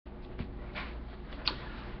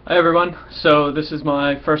Hi everyone. So this is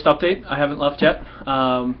my first update. I haven't left yet.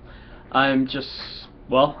 I'm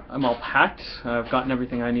all packed. I've gotten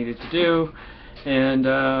everything I needed to do, and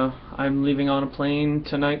I'm leaving on a plane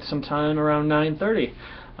tonight sometime around 9:30.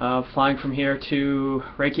 Flying from here to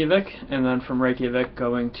Reykjavik, and then from Reykjavik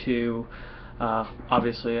going to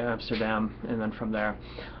obviously Amsterdam, and then from there.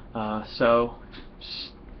 So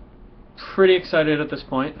pretty excited at this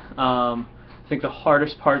point. I think the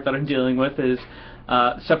hardest part that I'm dealing with is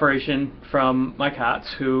separation from my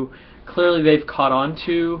cats, who clearly they've caught on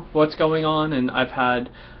to what's going on, and I've had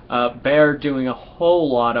Bear doing a whole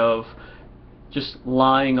lot of just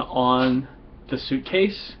lying on the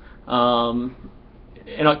suitcase.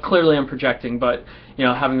 Clearly I'm projecting, but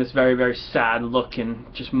having this very, very sad look and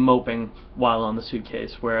just moping while on the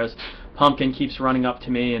suitcase, whereas Pumpkin keeps running up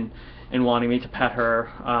to me and wanting me to pet her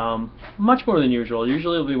much more than usual.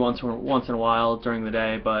 Usually it'll be once in a while during the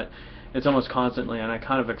day, but it's almost constantly, and I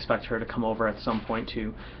kind of expect her to come over at some point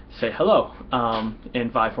to say hello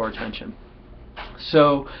and vie for attention.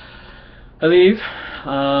 So I leave,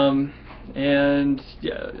 and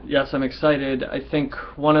yes, I'm excited. I think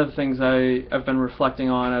one of the things I've been reflecting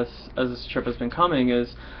on as this trip has been coming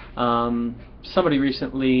is somebody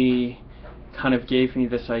recently kind of gave me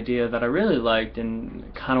this idea that I really liked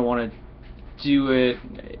and kind of want to do it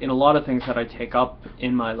in a lot of things that I take up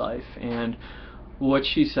in my life. And what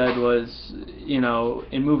she said was,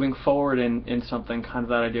 in moving forward in something, kind of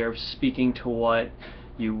that idea of speaking to what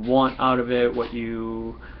you want out of it, what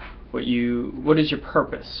is your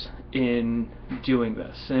purpose in doing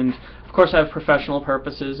this. And of course I have professional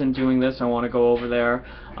purposes in doing this. I want to go over there,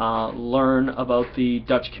 learn about the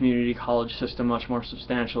Dutch community college system much more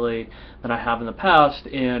substantially than I have in the past,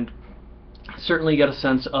 and certainly get a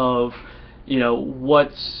sense of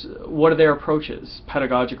what are their approaches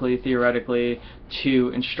pedagogically, theoretically, to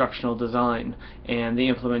instructional design and the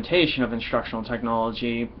implementation of instructional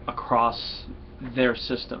technology across their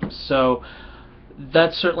systems. So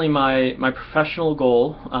that's certainly my professional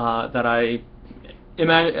goal that I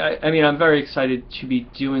mean, I'm very excited to be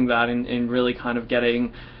doing that and really kind of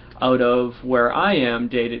getting out of where I am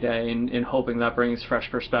day to day and hoping that brings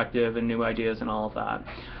fresh perspective and new ideas and all of that.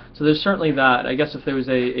 So there's certainly that. I guess if there was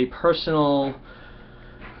a personal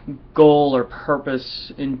goal or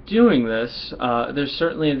purpose in doing this, there's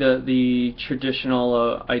certainly the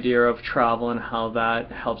traditional idea of travel and how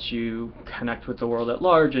that helps you connect with the world at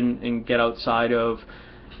large and get outside of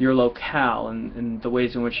your locale and the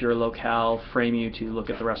ways in which your locale frame you to look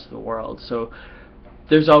at the rest of the world. So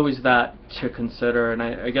there's always that to consider, and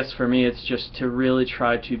I guess for me it's just to really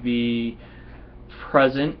try to be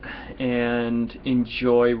present and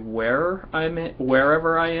enjoy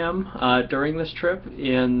wherever I am during this trip,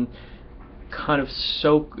 and kind of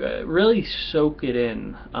really soak it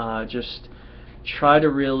in. Just try to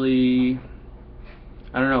really,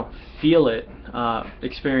 I don't know, feel it,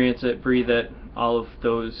 experience it, breathe it, all of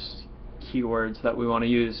those keywords that we want to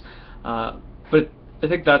use. But I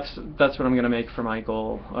think that's what I'm going to make for my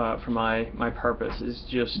goal, for my purpose, is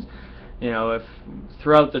just if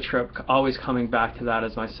throughout the trip, always coming back to that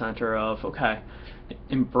as my center of, okay,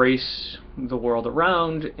 embrace the world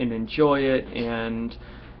around and enjoy it, and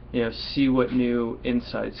see what new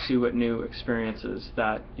insights, see what new experiences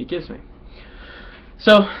that it gives me.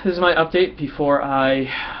 So this is my update before I,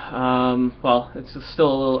 well, it's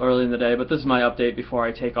still a little early in the day, but this is my update before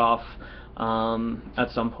I take off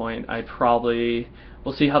at some point.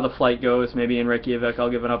 We'll see how the flight goes. Maybe in Reykjavik I'll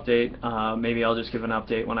give an update. Maybe I'll just give an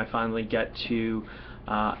update when I finally get to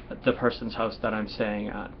the person's house that I'm staying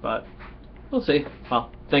at. But we'll see. Well,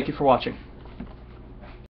 thank you for watching.